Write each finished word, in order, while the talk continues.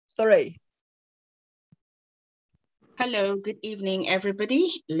three. Hello, good evening, everybody.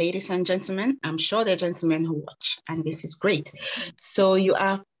 Ladies and gentlemen, I'm sure there are gentlemen who watch, and this is great. So you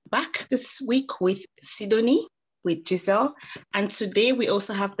are back this week with Sidonie, with Giselle, and today we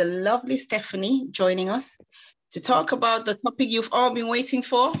also have the lovely Stephanie joining us to talk about the topic you've all been waiting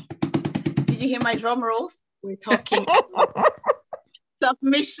for. Did you hear my drum rolls? We're talking about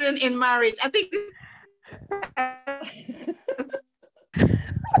submission in marriage. I think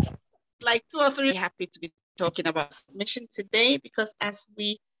like 2 or 3 happy to be talking about submission today, because as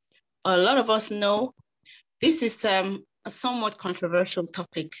a lot of us know, this is a somewhat controversial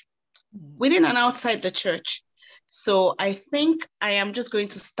topic within and outside the church. So I think I am just going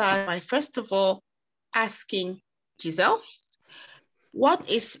to start by, first of all, asking Giselle, what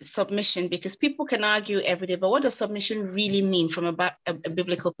is submission? Because people can argue every day, but what does submission really mean from a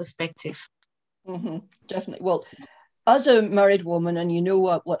biblical perspective? Definitely. Well, as a married woman, and you know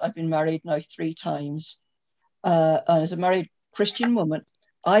what I've been married now 3 times, and as a married Christian woman,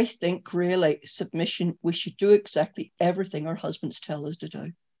 I think really submission, we should do exactly everything our husbands tell us to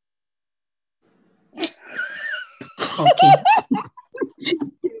do.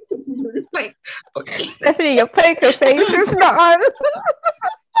 Okay. Stephanie, your poker face is not on.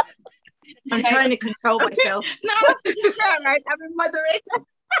 I'm trying to control myself. No, you can't, right? I'm a moderator.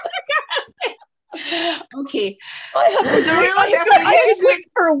 Okay. I could wait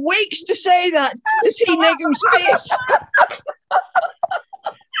for weeks to say that, to see Megan's face.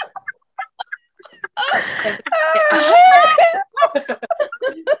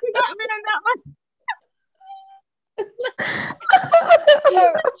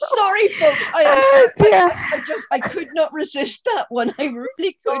 Sorry, folks. I could not resist that one. I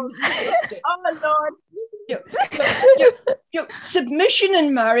really couldn't resist it. Oh Lord. Submission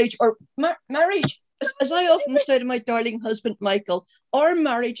in marriage, or marriage, as I often say to my darling husband Michael, our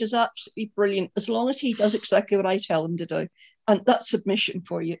marriage is absolutely brilliant as long as he does exactly what I tell him to do, and that's submission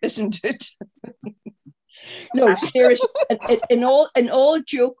for you, isn't it? No, seriously. In all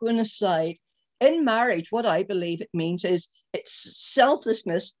joking aside, in marriage, what I believe it means is it's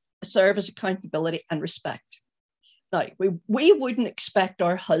selflessness, service, accountability, and respect. Now, we wouldn't expect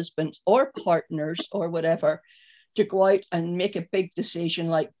our husbands or partners or whatever to go out and make a big decision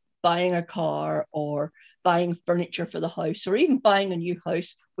like buying a car or buying furniture for the house or even buying a new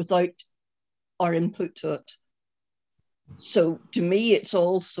house without our input to it. So to me, it's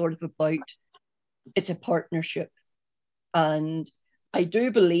all sort of about, it's a partnership. And I do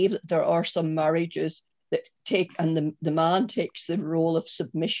believe that there are some marriages that take, and the man takes the role of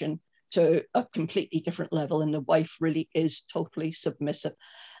submission to a completely different level, and the wife really is totally submissive.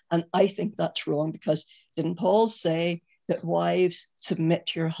 And I think that's wrong, because didn't Paul say that wives submit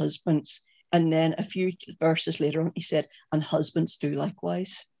to your husbands? And then a few verses later on, he said, and husbands do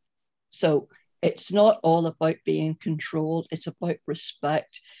likewise. So it's not all about being controlled. It's about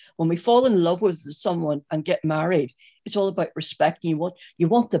respect. When we fall in love with someone and get married, it's all about respect. You want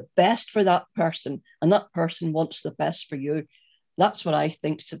the best for that person, and that person wants the best for you. That's what I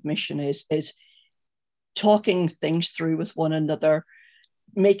think submission is talking things through with one another,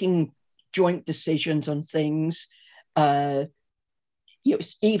 making joint decisions on things. Even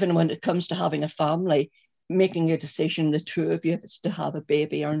when it comes to having a family, making a decision, the two of you, if it's to have a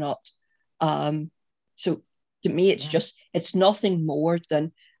baby or not. So to me, it's nothing more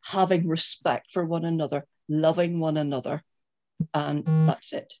than having respect for one another, loving one another, and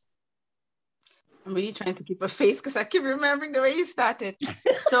that's it. I'm really trying to keep a face because I keep remembering the way you started.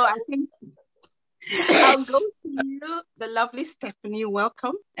 So I think I'll go to you, the lovely Stephanie.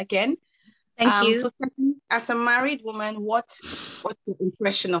 Welcome again. Thank you. So Stephanie, as a married woman, what's your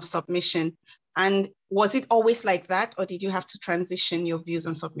impression of submission? And was it always like that, or did you have to transition your views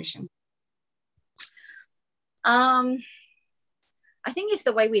on submission? I think it's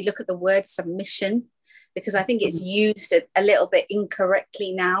the way we look at the word submission, because I think it's used a little bit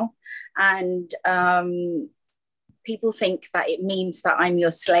incorrectly now. And people think that it means that I'm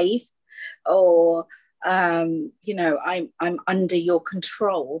your slave, or, I'm under your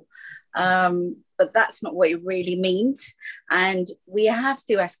control. But that's not what it really means. And we have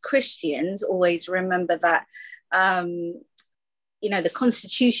to, as Christians, always remember that, the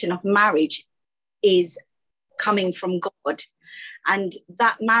constitution of marriage is coming from God. And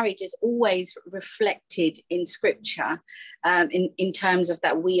that marriage is always reflected in scripture, in terms of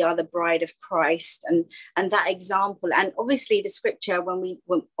that we are the bride of Christ, and that example. And obviously the scripture,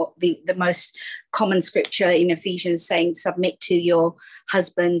 the most common scripture in Ephesians saying submit to your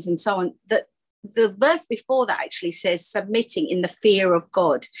husbands and so on, that the verse before that actually says submitting in the fear of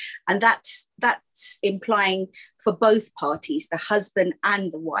God. And that's implying for both parties, the husband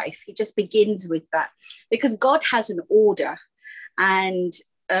and the wife. He just begins with that because God has an order, and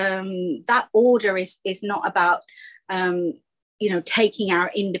that order is not about, taking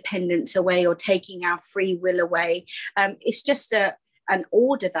our independence away or taking our free will away. It's just an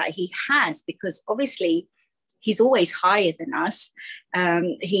order that he has, because obviously he's always higher than us.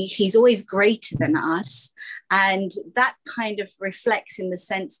 He's always greater than us. And that kind of reflects in the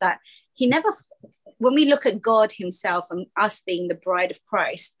sense that he never, when we look at God himself and us being the bride of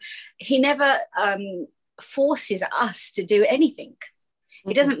Christ, he never forces us to do anything.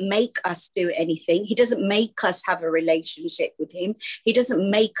 He doesn't make us do anything. He doesn't make us have a relationship with him. He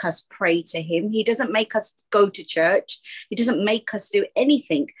doesn't make us pray to him. He doesn't make us go to church. He doesn't make us do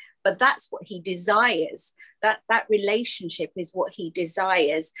anything. But that's what he desires. That relationship is what he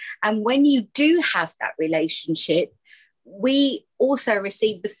desires. And when you do have that relationship, we also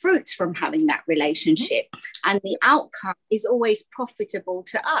receive the fruits from having that relationship. And the outcome is always profitable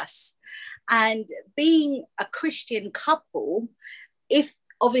to us. And being a Christian couple, if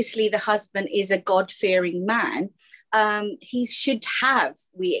obviously the husband is a God-fearing man, he should have,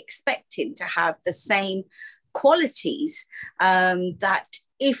 we expect him to have the same qualities, that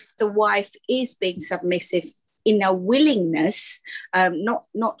if the wife is being submissive in a willingness,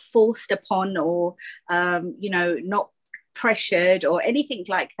 not forced upon or, not pressured or anything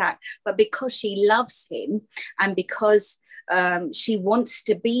like that, but because she loves him and because she wants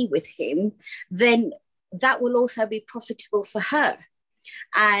to be with him, then that will also be profitable for her.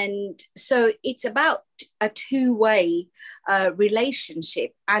 And so it's about a two-way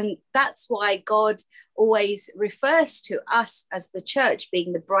relationship. And that's why God always refers to us as the church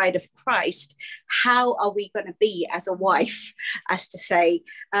being the bride of Christ. How are we going to be as a wife, as to say,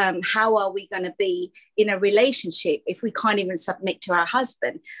 how are we going to be in a relationship if we can't even submit to our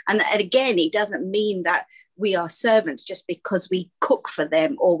husband? And again, it doesn't mean that we are servants just because we cook for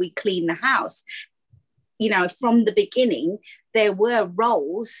them or we clean the house. From the beginning, there were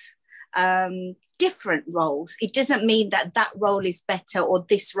roles, different roles. It doesn't mean that role is better or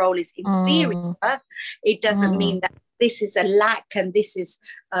this role is inferior. It doesn't mean that this is a lack and this is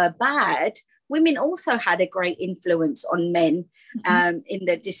bad. Women also had a great influence on men in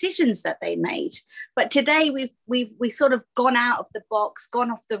the decisions that they made. But today we've sort of gone out of the box, gone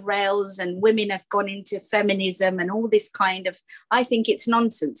off the rails, and women have gone into feminism and all this kind of, I think it's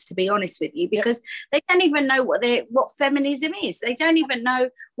nonsense, to be honest with you, because they don't even know what feminism is. They don't even know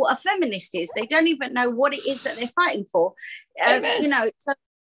what a feminist is. They don't even know what it is that they're fighting for.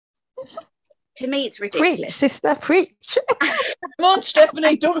 To me, it's ridiculous. Preach, sister, preach. Come on,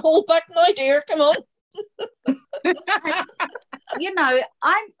 Stephanie, don't hold back, my dear. Come on.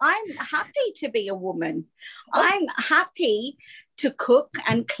 I'm happy to be a woman. I'm happy to cook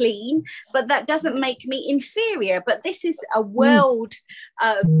and clean, but that doesn't make me inferior. But this is a world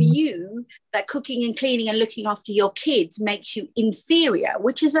view that cooking and cleaning and looking after your kids makes you inferior,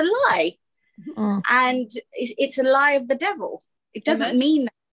 which is a lie. And it's a lie of the devil. It doesn't mean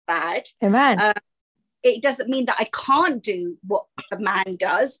that bad. Amen. It doesn't mean that I can't do what the man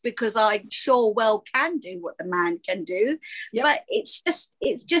does, because I sure well can do what the man can do. But it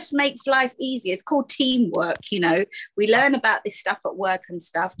just makes life easier. It's called teamwork. We learn about this stuff at work and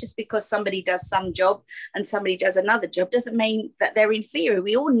stuff. Just because somebody does some job and somebody does another job doesn't mean that they're inferior.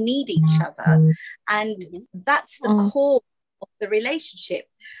 We all need each other, and that's the core of the relationship.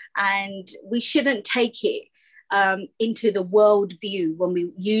 And we shouldn't take it into the world view. When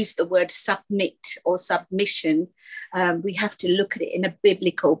we use the word submit or submission, we have to look at it in a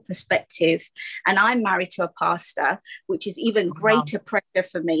biblical perspective. And I'm married to a pastor, which is even greater pressure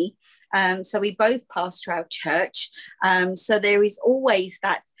for me. So we both pastor our church. So there is always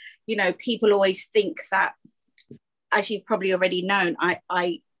that, people always think that, as you've probably already known,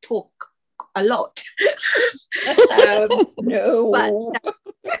 I talk a lot. No. But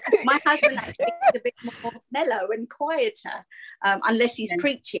my husband actually is a bit more mellow and quieter, unless he's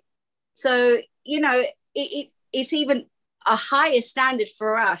preaching. So, it's even a higher standard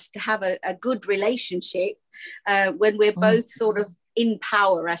for us to have a good relationship when we're both sort of in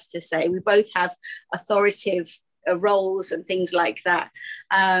power, as to say. We both have authoritative roles and things like that.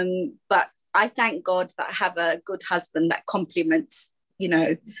 But I thank God that I have a good husband that compliments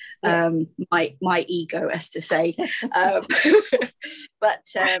my ego, as to say. But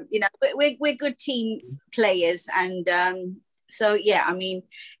we're good team players, and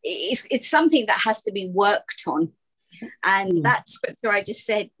it's something that has to be worked on. And that scripture I just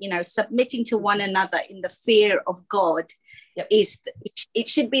said, submitting to one another in the fear of God, Yep. It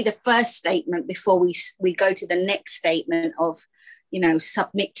should be the first statement before we go to the next statement of,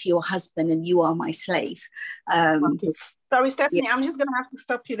 submit to your husband and you are my slave. Okay. Sorry, Stephanie, I'm just going to have to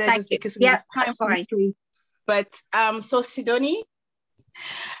stop you there because we have time for you. But so Sidoni,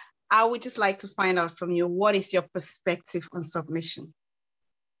 I would just like to find out from you, what is your perspective on submission?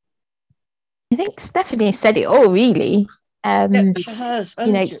 I think Stephanie said it all, really. She has.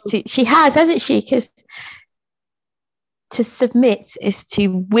 She has, hasn't she? Because to submit is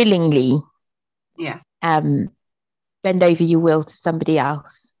to willingly bend over your will to somebody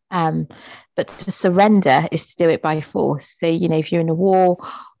else. But to surrender is to do it by force. So, if you're in a war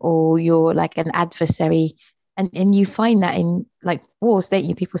or you're like an adversary, and you find that in like wars, don't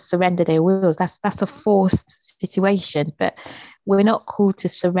you? People surrender their wills. That's a forced situation. But we're not called to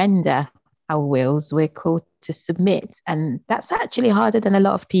surrender our wills. We're called to submit. And that's actually harder than a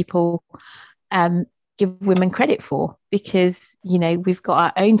lot of people give women credit for, because we've got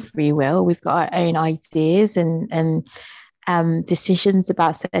our own free will, we've got our own ideas and decisions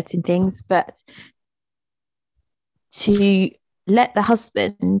about certain things, but to let the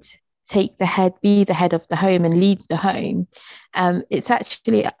husband be the head of the home and lead the home, it's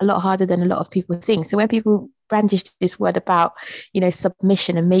actually a lot harder than a lot of people think. So when people brandish this word about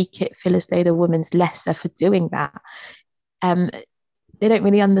submission and make it feel as though the woman's lesser for doing that, they don't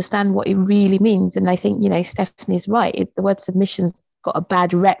really understand what it really means. And I think, Stephanie's right. The word submission's got a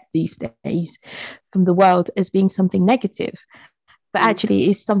bad rep these days from the world as being something negative, but actually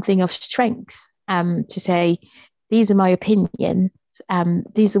is something of strength, to say, these are my opinions.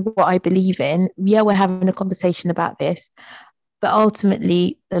 These are what I believe in. Yeah, we're having a conversation about this, but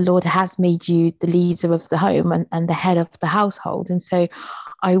ultimately the Lord has made you the leader of the home and the head of the household. And so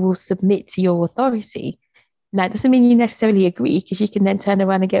I will submit to your authority. Now, it doesn't mean you necessarily agree, because you can then turn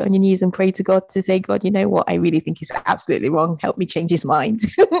around and get on your knees and pray to God to say, God, you know what? I really think he's absolutely wrong. Help me change his mind.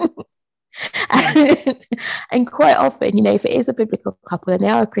 And quite often, if it is a biblical couple and they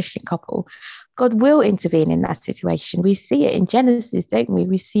are a Christian couple, God will intervene in that situation. We see it in Genesis, don't we?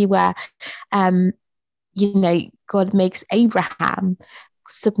 We see where, God makes Abraham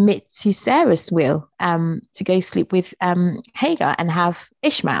submit to Sarah's will to go sleep with Hagar and have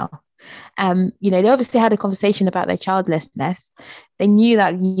Ishmael. They obviously had a conversation about their childlessness. They knew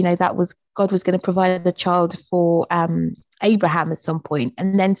that, that was God was going to provide the child for Abraham at some point.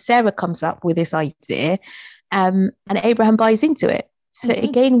 And then Sarah comes up with this idea, and Abraham buys into it. So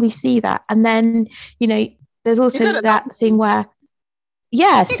again, we see that. And then, there's also that thing where,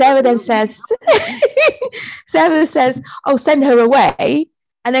 Sarah then says, oh, send her away.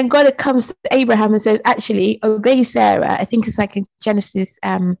 And then God comes to Abraham and says, actually, obey Sarah. I think it's like in Genesis,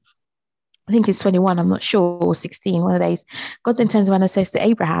 I think it's 21, I'm not sure, or 16, one of those. God then turns around and says to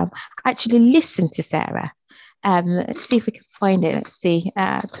Abraham, actually listen to Sarah. Let's see if we can find it. Let's see,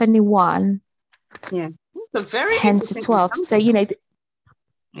 21. Yeah, it's a very 10 to 12. So,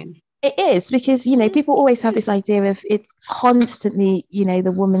 it is, because, people always have this idea of it's constantly,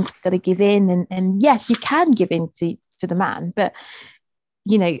 the woman's got to give in. And yes, you can give in to the man, but,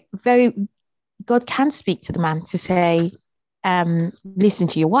 God can speak to the man to say, listen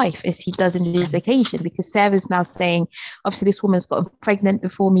to your wife, as he does in this occasion, because Sarah's now saying, obviously this woman's got pregnant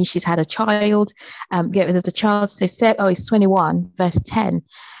before me, she's had a child, get rid of the child. So Sarah, it's 21 verse 10,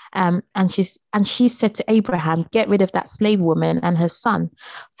 and she said to Abraham, get rid of that slave woman and her son,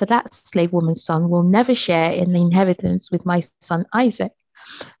 for that slave woman's son will never share in the inheritance with my son Isaac.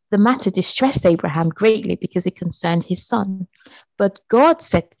 The matter distressed Abraham greatly because it concerned his son, but God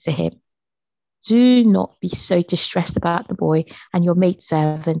said to him, do not be so distressed about the boy and your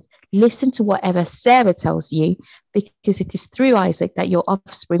maidservant. Listen to whatever Sarah tells you, because it is through Isaac that your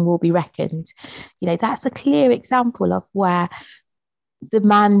offspring will be reckoned. That's a clear example of where the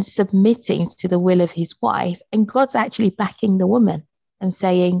man submitting to the will of his wife, and God's actually backing the woman and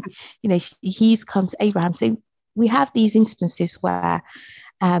saying, he's come to Abraham. So we have these instances where,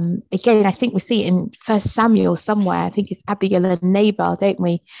 again, I think we see it in 1 Samuel somewhere. I think it's Abigail and Nabal, don't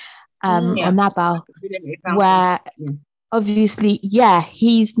we? Or Nabal, where obviously,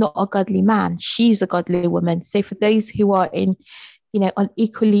 he's not a godly man, she's a godly woman. So for those who are in,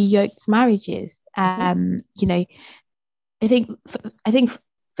 unequally yoked marriages, I think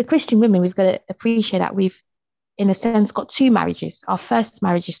for Christian women, we've got to appreciate that we've, in a sense, got two marriages. Our first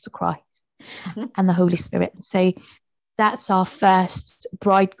marriage is to Christ and the Holy Spirit. So that's our first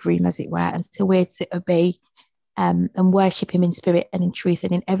bridegroom, as it were, until we're to obey and worship him in spirit and in truth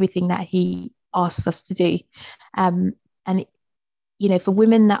and in everything that he asks us to do. And for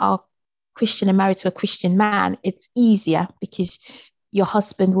women that are Christian and married to a Christian man, it's easier because your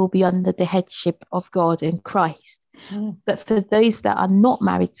husband will be under the headship of God and Christ. But for those that are not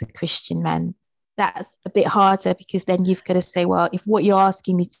married to Christian men, that's a bit harder, because then you've got to say, well, if what you're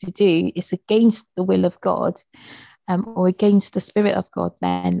asking me to do is against the will of God, or against the Spirit of God,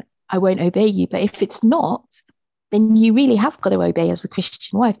 then I won't obey you. But if it's not, then you really have got to obey as a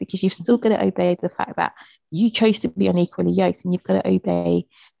Christian wife, because you've still got to obey the fact that you chose to be unequally yoked, and you've got to obey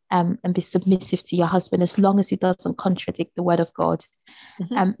and be submissive to your husband, as long as he doesn't contradict the word of God.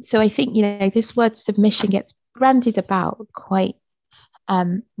 So I think, this word submission gets branded about quite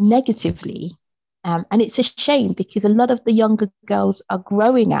negatively. And it's a shame, because a lot of the younger girls are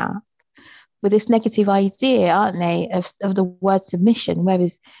growing up with this negative idea, aren't they, of the word submission.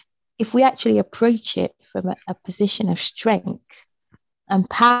 Whereas if we actually approach it from a position of strength and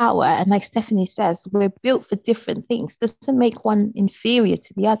power, and like Stephanie says, we're built for different things, doesn't make one inferior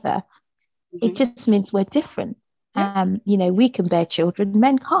to the other. It just means we're different. We can bear children,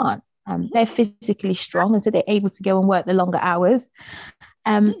 men can't. They're physically strong, and so they're able to go and work the longer hours.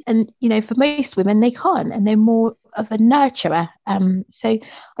 And for most women, they can't, and they're more of a nurturer. So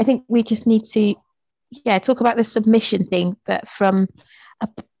I think we just need to, talk about the submission thing, but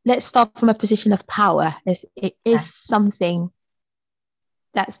let's start from a position of power. It is something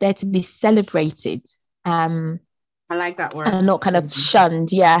that's there to be celebrated. I like that word. And not kind of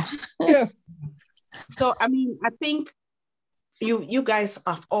shunned. Yeah. So, I mean, I think you guys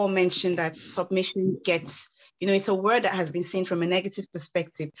have all mentioned that submission gets, it's a word that has been seen from a negative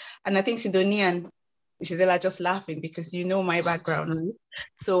perspective. And I think Sidonia and Giselle are just laughing because my background, right?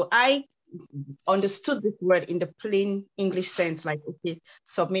 So I understood this word in the plain English sense, like, okay,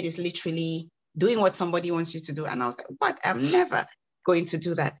 submit is literally doing what somebody wants you to do. And I was like, what? I'm never going to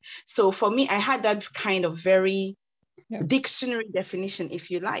do that. So for me, I had that kind of very dictionary definition,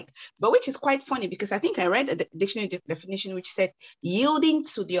 if you like, but which is quite funny, because I think I read a dictionary definition which said yielding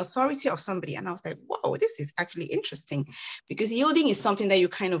to the authority of somebody. And I was like, wow, this is actually interesting, because yielding is something that you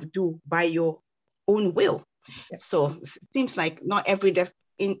kind of do by your own will. So it seems like not every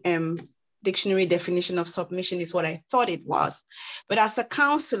dictionary definition of submission is what I thought it was. But as a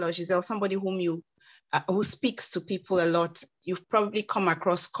counselor, Giselle, somebody who speaks to people a lot, you've probably come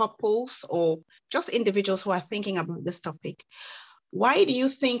across couples or just individuals who are thinking about this topic. Why do you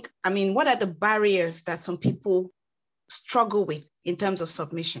think, what are the barriers that some people struggle with in terms of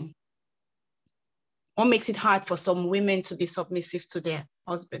submission? What makes it hard for some women to be submissive to their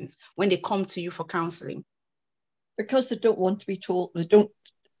husbands when they come to you for counseling? Because they don't want to be told. They don't,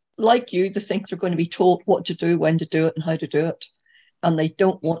 like you, they think they're going to be told what to do, when to do it, and how to do it. And they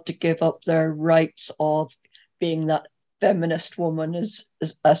don't want to give up their rights of being that feminist woman, as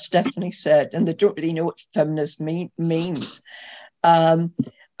Stephanie said, and they don't really know what feminist means. I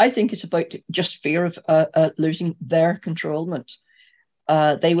think it's about just fear of losing their controlment.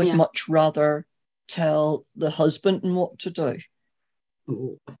 They would much rather tell the husband what to do.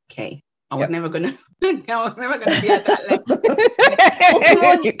 Ooh, okay. I was never gonna be at that level.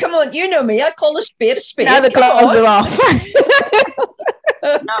 Well, come on, you know me. I call a spade a spade. Now the gloves are off.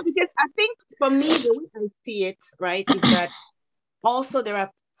 No, because I think for me, the way I see it, right, is that also there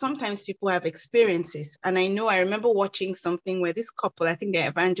are sometimes people have experiences. And I remember watching something where this couple, I think they're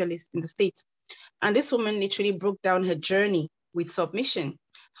evangelists in the States, and this woman literally broke down her journey with submission.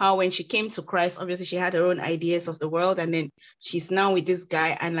 How when she came to Christ, obviously she had her own ideas of the world, and then she's now with this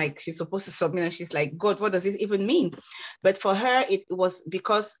guy, and like she's supposed to submit, and she's like, God, what does this even mean? But for her, it was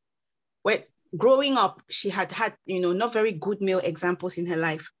because growing up, she had not very good male examples in her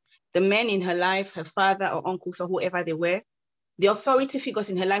life. The men in her life, her father or uncles or whoever they were, the authority figures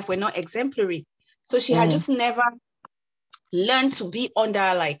in her life were not exemplary. So she had just never learned to be under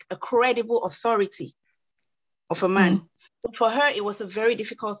like a credible authority of a man. So for her, it was a very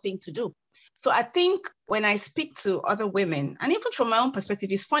difficult thing to do. So I think when I speak to other women, and even from my own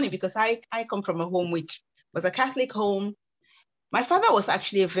perspective, it's funny because I come from a home which was a Catholic home. My father was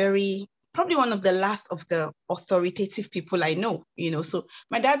actually probably one of the last of the authoritative people I know, so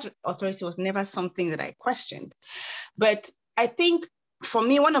my dad's authority was never something that I questioned. But I think for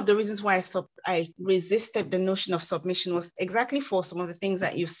me, one of the reasons why I resisted the notion of submission was exactly for some of the things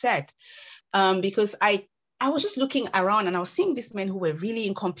that you said, because I was just looking around and I was seeing these men who were really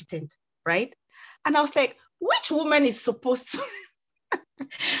incompetent, right? And I was like, which woman is supposed to? And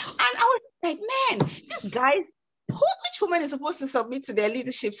I was like, man, these guys, which woman is supposed to submit to their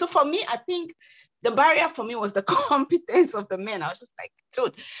leadership? So for me, I think the barrier for me was the competence of the men. I was just like,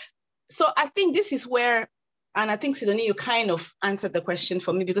 dude. So I think this is where, and I think Sidonie, you kind of answered the question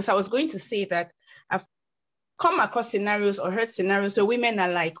for me, because I was going to say that I've come across scenarios or heard scenarios where women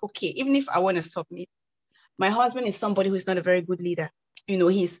are like, okay, even if I want to submit, my husband is somebody who's not a very good leader.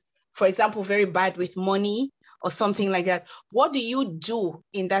 He's, for example, very bad with money, or something like that. What do you do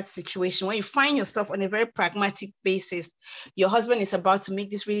in that situation when you find yourself on a very pragmatic basis? Your husband is about to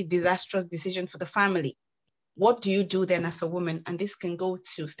make this really disastrous decision for the family. What do you do then as a woman? And this can go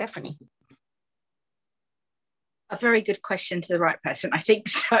to Stephanie. A very good question to the right person, I think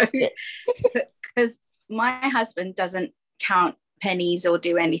so. Because my husband doesn't count pennies or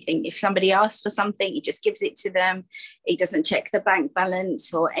do anything. If somebody asks for something, he just gives it to them. He doesn't check the bank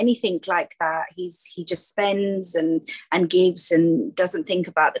balance or anything like that. He just spends and gives and doesn't think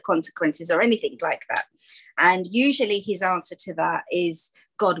about the consequences or anything like that. And usually his answer to that is,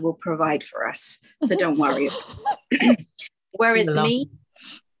 God will provide for us, so don't worry. Whereas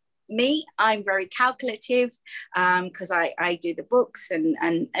me, I'm very calculative because I do the books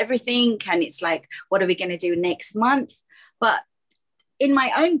and everything. And it's like, what are we going to do next month? But in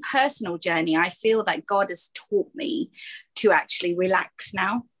my own personal journey, I feel that God has taught me to actually relax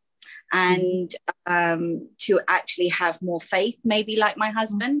now and to actually have more faith, maybe like my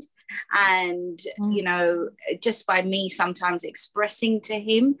husband. And, you know, just by me sometimes expressing to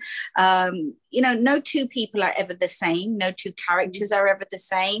him, you know, no two people are ever the same. No two characters are ever the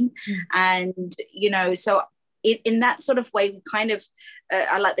same. And, you know, so in that sort of way, we kind of,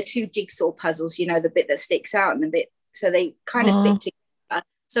 I like the two jigsaw puzzles, you know, the bit that sticks out and the bit, so they kind of fit together.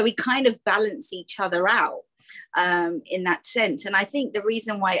 So we kind of balance each other out in that sense. And I think the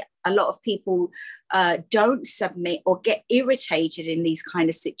reason why a lot of people don't submit or get irritated in these kind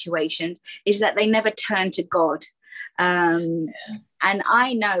of situations is that they never turn to God. And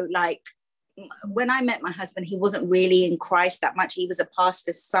I know, like, when I met my husband, he wasn't really in Christ that much. He was a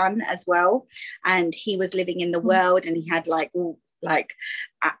pastor's son as well. And he was living in the world, and he had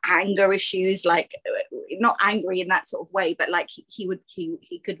anger issues, like not angry in that sort of way, but like he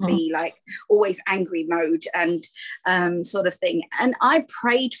could be like always angry mode and sort of thing. And I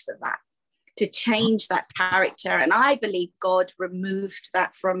prayed for that, to change that character, and I believe God removed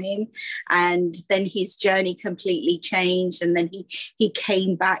that from him, and then his journey completely changed, and then he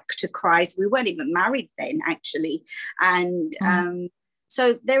came back to Christ. We weren't even married then, actually. And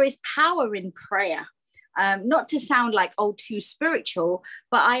so there is power in prayer. Not to sound like too spiritual,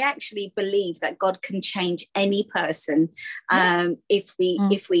 but I actually believe that God can change any person if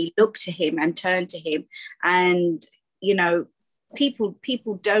we look to him and turn to him. And you know, people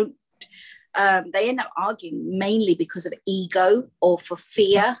don't they end up arguing mainly because of ego or for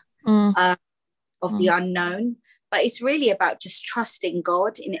fear of the unknown. But it's really about just trusting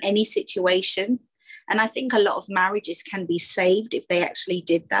God in any situation. And I think a lot of marriages can be saved if they actually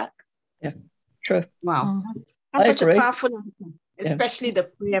did that. Yeah. True. Wow. I That's such agree. a powerful answer, especially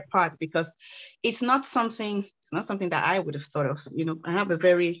the prayer part, because it's not something that I would have thought of. You know,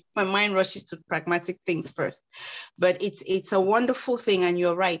 my mind rushes to pragmatic things first, but it's a wonderful thing. And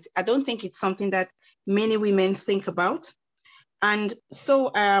you're right. I don't think it's something that many women think about. And so,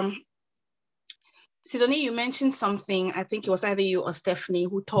 Sidonie, you mentioned something, I think it was either you or Stephanie,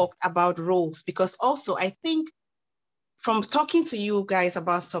 who talked about roles, because also I think from talking to you guys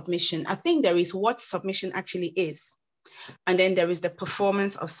about submission, I think there is what submission actually is. And then there is the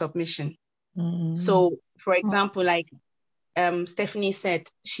performance of submission. So, for example, like Stephanie said,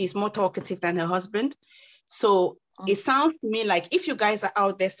 she's more talkative than her husband. So it sounds to me like if you guys are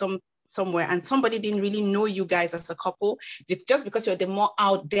out there somewhere and somebody didn't really know you guys as a couple, just because you're the more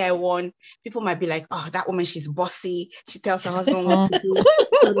out there one, people might be like, oh, that woman, she's bossy. She tells her husband what to do.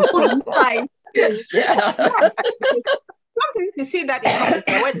 Sometimes you see that in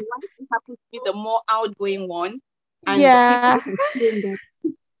couples where the wife happens to be the more outgoing one, and people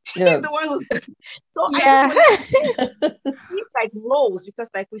the one who's so it's like roles, because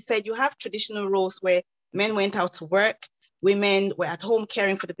like we said, you have traditional roles where men went out to work, women were at home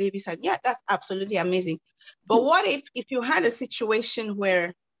caring for the babies, and that's absolutely amazing. But what if you had a situation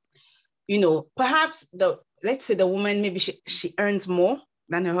where, you know, perhaps let's say the woman, maybe she earns more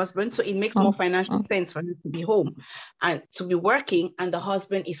than her husband, so it makes more financial sense for her to be home and to be working, and the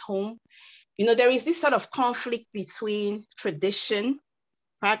husband is home. You know, there is this sort of conflict between tradition,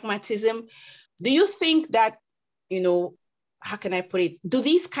 pragmatism. Do you think that, you know, how can I put it? Do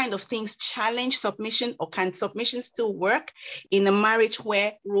these kind of things challenge submission, or can submission still work in a marriage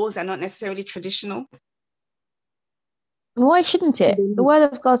where roles are not necessarily traditional? Why shouldn't it? The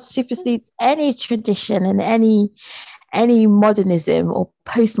word of God supersedes any tradition and any modernism or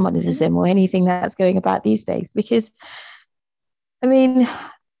postmodernism or anything that's going about these days. Because, I mean,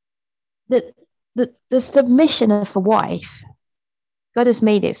 the submission of a wife, God has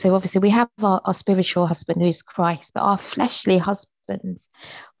made it. So obviously we have our spiritual husband, who's Christ, but our fleshly husbands,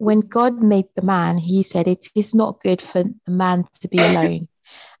 when God made the man, he said it is not good for the man to be alone.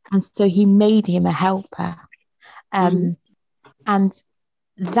 And so he made him a helper. And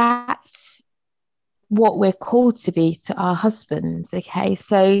that's what we're called to be to our husbands. Okay.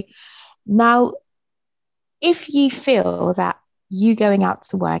 So now, if you feel that you going out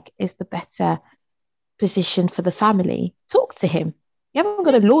to work is the better position for the family, talk to him. You haven't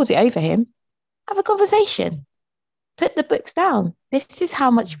got to lord it over him. Have a conversation. Put the books down. This is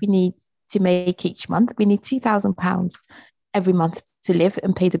how much we need to make each month. We need £2,000 every month to live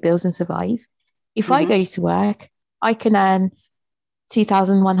and pay the bills and survive. If I go to work, I can earn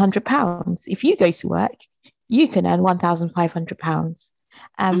 £2,100. If you go to work, you can earn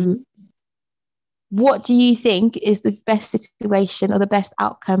 £1,500. What do you think is the best situation or the best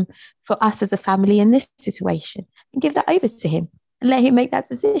outcome for us as a family in this situation? And give that over to him and let him make that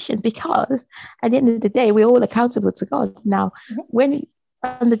decision, because at the end of the day, we're all accountable to God. Now, when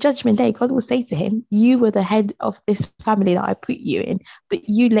on the judgment day, God will say to him, you were the head of this family that I put you in, but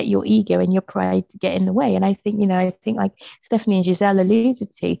you let your ego and your pride get in the way. And I think, like Stephanie and Giselle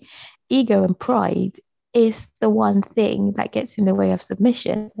alluded to, ego and pride is the one thing that gets in the way of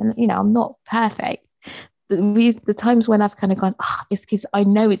submission. And, I'm not perfect. The times when I've kind of gone, it's because I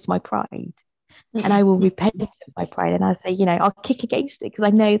know it's my pride. And I will repent of my pride, and I'll say, I'll kick against it, because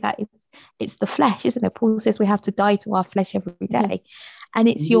I know that it's the flesh, isn't it? Paul says we have to die to our flesh every day. And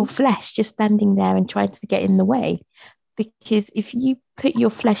it's your flesh just standing there and trying to get in the way. Because if you put your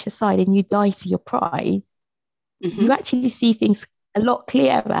flesh aside and you die to your pride, you actually see things a lot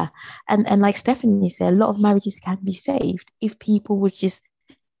clearer. And like Stephanie said, a lot of marriages can be saved if people would just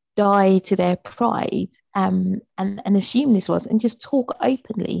die to their pride, and assume this was, and just talk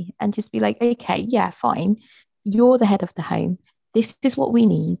openly and just be like, okay, yeah, fine, you're the head of the home, this is what we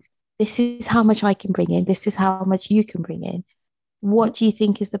need, this is how much I can bring in, this is how much you can bring in, what do you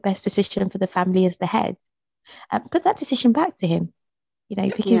think is the best decision for the family as the head? Put that decision back to him,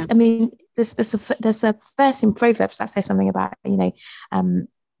 because I mean, there's a verse in Proverbs that says something about,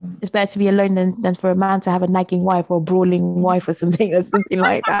 it's better to be alone than for a man to have a nagging wife or a brawling wife or something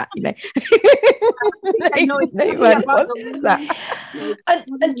like that. I know Anyone wants that.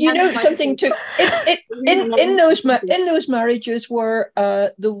 And something too. In those marriages where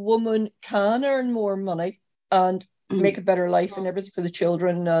the woman can earn more money and make a better life and everything for the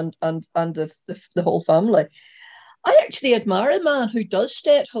children and the whole family, I actually admire a man who does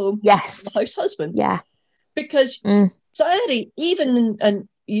stay at home. Yes, the house husband. Yeah, because society, even in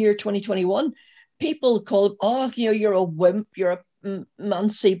year 2021, people call him, you're a wimp, you're a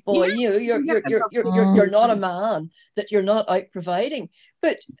mancy boy, you're not a man, that you're not out providing.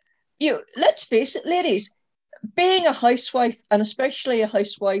 But let's face it, ladies, being a housewife, and especially a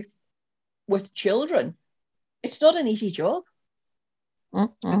housewife with children, it's not an easy job.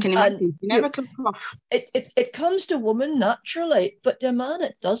 I can imagine. You never come off. It comes to women naturally, but to man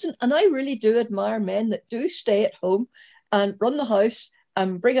it doesn't. And I really do admire men that do stay at home and run the house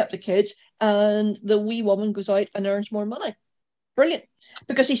and bring up the kids, and the wee woman goes out and earns more money. Brilliant.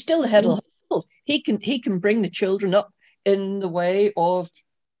 Because he's still the head of the household. He can bring the children up in the way of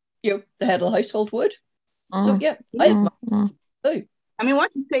the head of the household would. So I admire. I mean,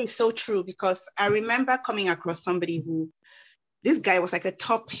 what you say is so true, because I remember coming across somebody who, this guy was like a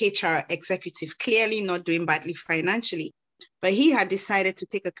top HR executive, clearly not doing badly financially, but he had decided to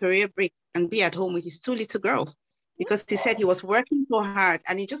take a career break and be at home with his 2 little girls, because he said he was working so hard,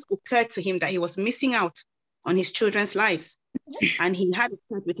 and it just occurred to him that he was missing out on his children's lives. And he had a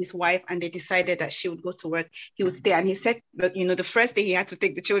chat with his wife, and they decided that she would go to work, he would stay. And he said that, the first day he had to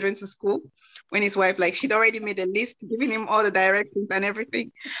take the children to school, when his wife, she'd already made a list, giving him all the directions and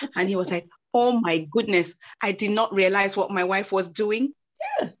everything. And he was like, oh my goodness, I did not realize what my wife was doing.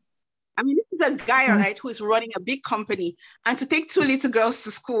 Yeah. I mean, this is a guy, right, who is running a big company, and to take 2 little girls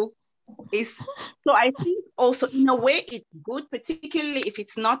to school is, so I think also in a way it's good, particularly if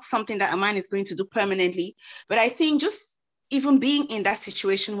it's not something that a man is going to do permanently. But I think just even being in that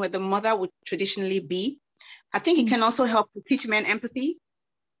situation where the mother would traditionally be, I think it can also help to teach men empathy.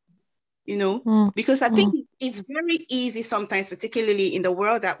 Because I think it's very easy sometimes, particularly in the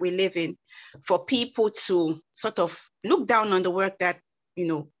world that we live in, for people to sort of look down on the work that,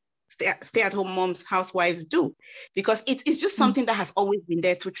 stay-at-home moms, housewives do, because it's just something that has always been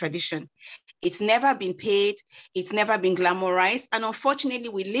there through tradition. It's never been paid. It's never been glamorized. And unfortunately,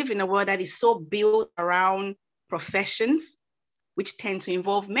 we live in a world that is so built around professions, which tend to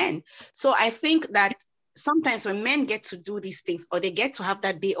involve men. So I think that sometimes when men get to do these things, or they get to have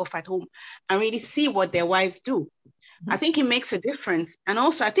that day off at home and really see what their wives do, I think it makes a difference. And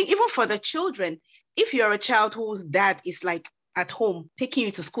also, I think even for the children, if you're a child whose dad is at home taking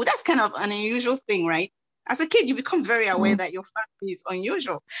you to school, that's kind of an unusual thing, right? As a kid, you become very aware that your family is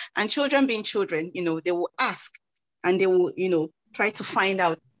unusual. And children being children, they will ask, and they will, try to find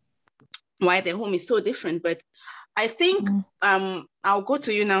out why their home is so different. But I think I'll go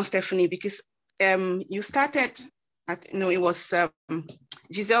to you now, Stephanie, because you started, it was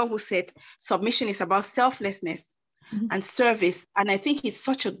Giselle who said submission is about selflessness and service. And I think it's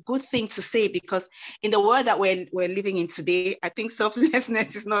such a good thing to say, because in the world that we're living in today, I think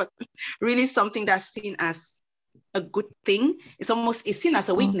selflessness is not really something that's seen as a good thing. It's seen as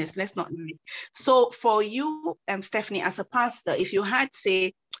a weakness. Let's not do it. So for you, Stephanie, as a pastor, if you had,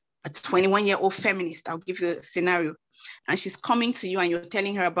 say, a 21-year-old feminist, I'll give you a scenario, and she's coming to you and you're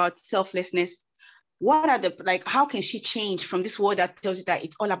telling her about selflessness, what are how can she change from this world that tells you that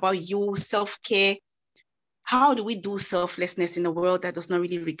it's all about you, self-care? How do we do selflessness in a world that does not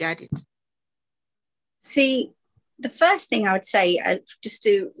really regard it? See, the first thing I would say, just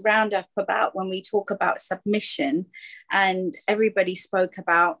to round up about when we talk about submission, and everybody spoke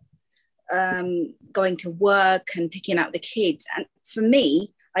about going to work and picking up the kids. And for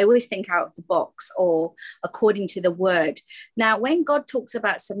me, I always think out of the box, or according to the word. Now, when God talks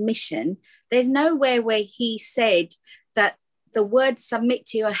about submission, there's nowhere where he said that the word submit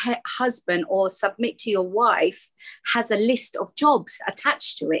to your husband or submit to your wife has a list of jobs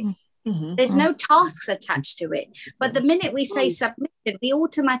attached to it. There's no tasks attached to it. But the minute we say submission, we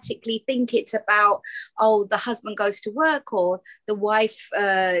automatically think it's about, the husband goes to work or the wife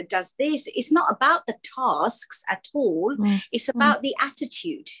does this. It's not about the tasks at all. It's about the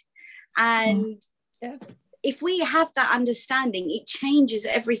attitude. And if we have that understanding, it changes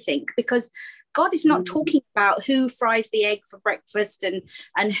everything, because God is not talking about who fries the egg for breakfast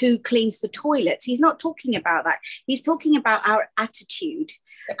and who cleans the toilets. He's not talking about that. He's talking about our attitude.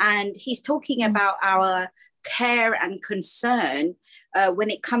 And he's talking about our care and concern when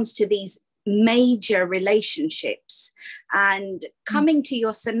it comes to these major relationships. And coming to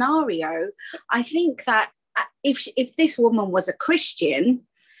your scenario, I think that if this woman was a Christian,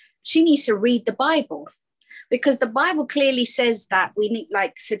 she needs to read the Bible, because the Bible clearly says that we need,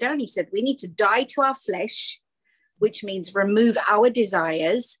 like Sidoni said, we need to die to our flesh, which means remove our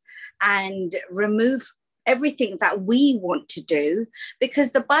desires and remove everything that we want to do,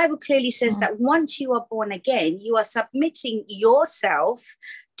 because the Bible clearly says that once you are born again, you are submitting yourself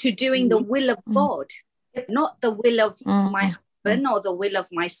to doing the will of God, not the will of my husband or the will of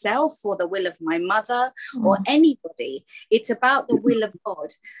myself or the will of my mother or anybody. It's about the will of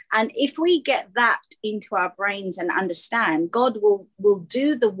God. And if we get that into our brains and understand, God will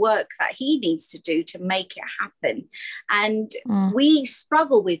do the work that he needs to do to make it happen. And we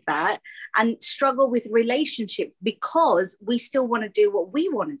struggle with that and struggle with relationships because we still want to do what we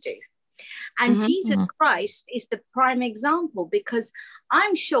want to do. And Jesus Christ is the prime example, because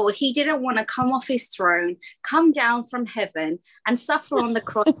I'm sure he didn't want to come off his throne, come down from heaven and suffer on the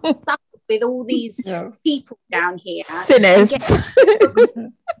cross suffer with all these people down here. Sinners.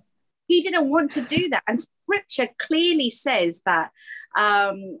 He didn't want to do that. And scripture clearly says that,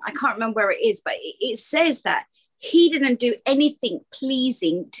 I can't remember where it is, but it says that he didn't do anything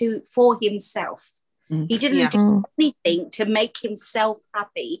pleasing for himself. He didn't do anything to make himself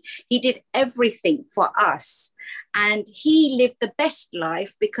happy. He did everything for us. And he lived the best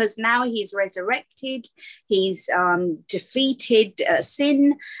life because now he's resurrected. He's defeated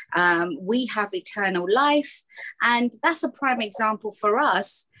sin. We have eternal life. And that's a prime example for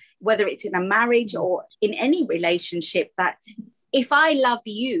us, whether it's in a marriage or in any relationship, that if I love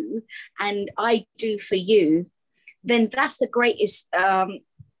you and I do for you, then that's the greatest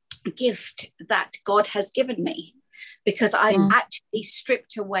gift that God has given me, because I actually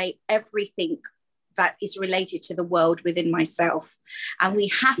stripped away everything that is related to the world within myself. And we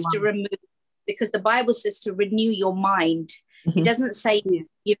have to remove, because the Bible says to renew your mind. It doesn't say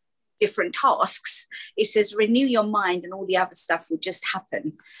different tasks. It says renew your mind and all the other stuff will just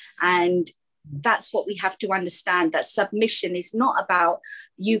happen. And that's what we have to understand, that submission is not about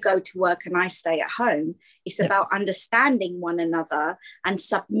you go to work and I stay at home. It's about understanding one another and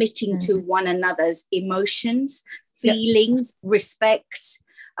submitting to one another's emotions, feelings, respect,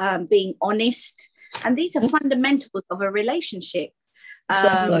 being honest. And these are fundamentals of a relationship.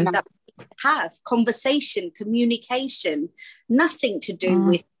 That we have conversation, communication, nothing to do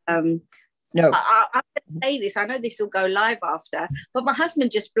with no. I'm going to say this, I know this will go live after, but my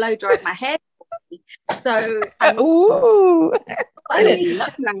husband just blow dried my hair. So Ooh. Good.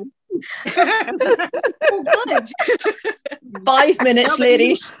 5 minutes,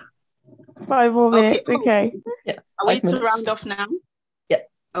 ladies. 5 more minutes. Okay. Are we to round off now? Yeah.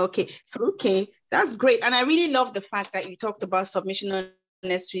 Okay. So that's great. And I really love the fact that you talked about submission not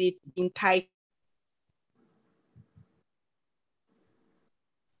necessarily in tight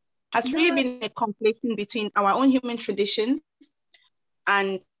has really been a conflation between our own human traditions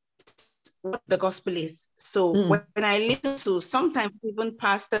and what the gospel is. So when I listen to sometimes even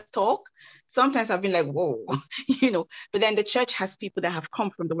pastor talk, sometimes I've been like, whoa, but then the church has people that have come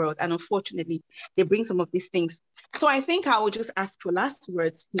from the world, and unfortunately they bring some of these things. So I think I will just ask for last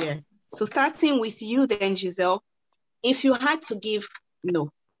words here. So starting with you then, Giselle, if you had to give,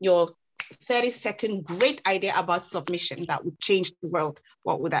 your 30-second great idea about submission that would change the world,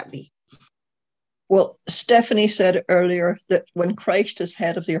 what would that be? Well, Stephanie said earlier that when Christ is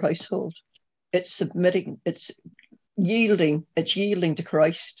head of your household, it's submitting, it's yielding to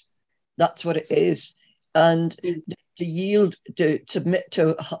Christ. That's what it is. And to yield, to submit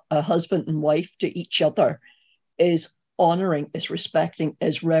to a husband and wife, to each other, is honoring, is respecting,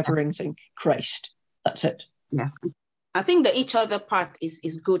 is reverencing Christ. That's it. Yeah. I think the each other part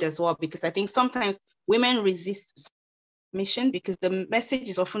is good as well, because I think sometimes women resist submission because the message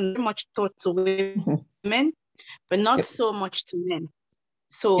is often very much taught to women, but not so much to men.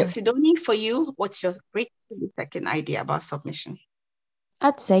 So Sidonie, for you, what's your great second idea about submission?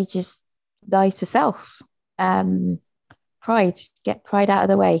 I'd say just die to self. Pride, get pride out of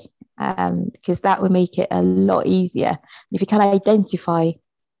the way, because that would make it a lot easier. If you can identify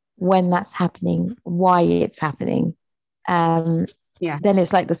when that's happening, why it's happening, then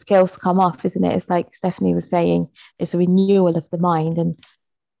it's like the scales come off, isn't it? It's like Stephanie was saying, it's a renewal of the mind, and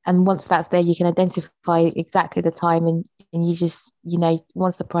once that's there, you can identify exactly the time, and you just,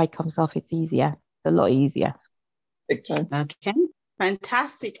 once the pride comes off, it's easier. It's a lot easier. Big time. Okay,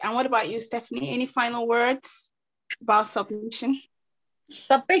 fantastic. And what about you, Stephanie? Any final words about submission?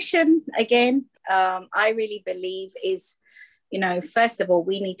 Submission, again, I really believe is, first of all,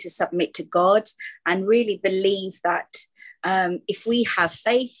 we need to submit to God and really believe that if we have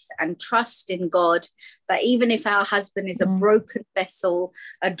faith and trust in God, that even if our husband is a broken vessel,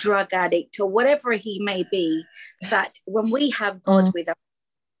 a drug addict, or whatever he may be, that when we have God with us,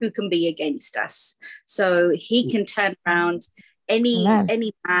 who can be against us? So he can turn around any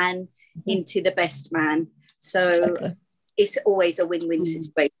man into the best man. So it's always a win-win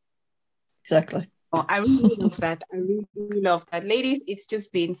situation. Exactly. Oh, I really love that. I really love that. Ladies, it's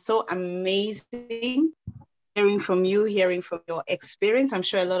just been so amazing hearing from you, hearing from your experience. I'm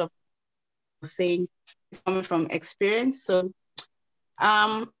sure a lot of saying is coming from experience. So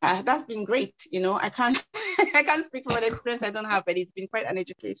that's been great. I can't I can't speak from an experience I don't have, but it's been quite an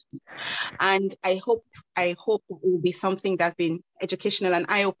education. And I hope it will be something that's been educational and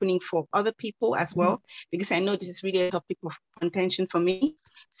eye-opening for other people as well, because I know this is really a topic of contention for me.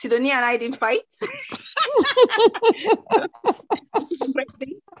 Sidonie and I didn't fight. And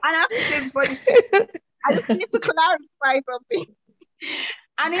I have to say, I just need to clarify something.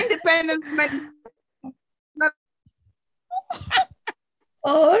 An independent woman.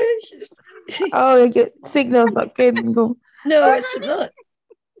 Your signal's not good. No, it's not.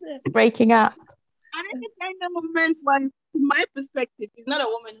 Breaking up. An independent woman, from my perspective, is not a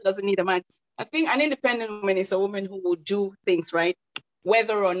woman who doesn't need a man. I think an independent woman is a woman who will do things, right?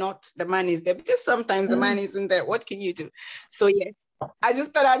 Whether or not the man is there, because sometimes the man isn't there. What can you do? So I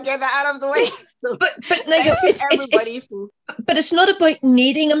just thought I'd get that out of the way. So, but it's not about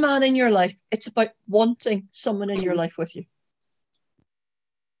needing a man in your life. It's about wanting someone in your life with you.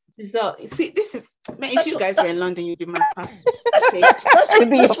 So see, this is, man, if you guys were in London, you'd be my pastor. That's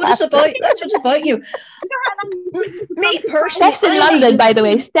what it's about. That's what's about you. Me personally, Steph's in London, by the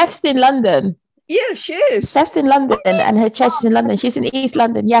way. Steph's in London. Yeah, she is. Steph's in London, and her church is in London. She's in East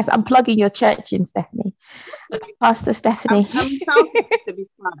London. Yes, I'm plugging your church in, Stephanie. Pastor Stephanie. I'm to be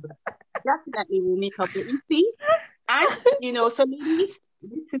proud. Definitely we'll meet up with you. And so ladies,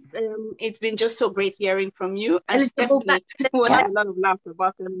 it's been just so great hearing from you. And Stephanie, we had a lot of laughter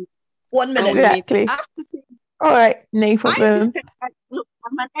about them. 1 minute. Exactly. All right, no problem. Look,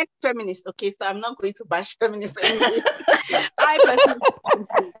 I'm an ex-feminist, okay, so I'm not going to bash feminists anyway. I personally,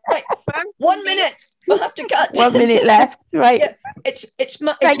 right. 1 minute. We'll have to cut. 1 minute left. Right. Yeah. It's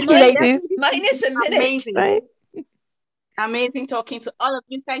minus a minute. Amazing. Right. Amazing talking to all of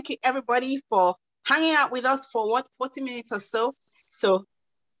you. Thank you, everybody, for hanging out with us for 40 minutes or so. So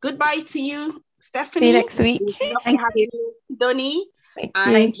goodbye to you, Stephanie. See you next week. Thank you, Donnie,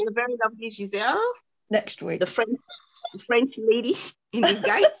 and the very lovely Giselle. Next week. The French lady in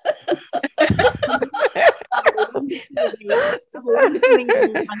disguise.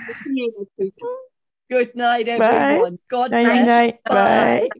 Good night, everyone. Bye. God bless. bless. Bye.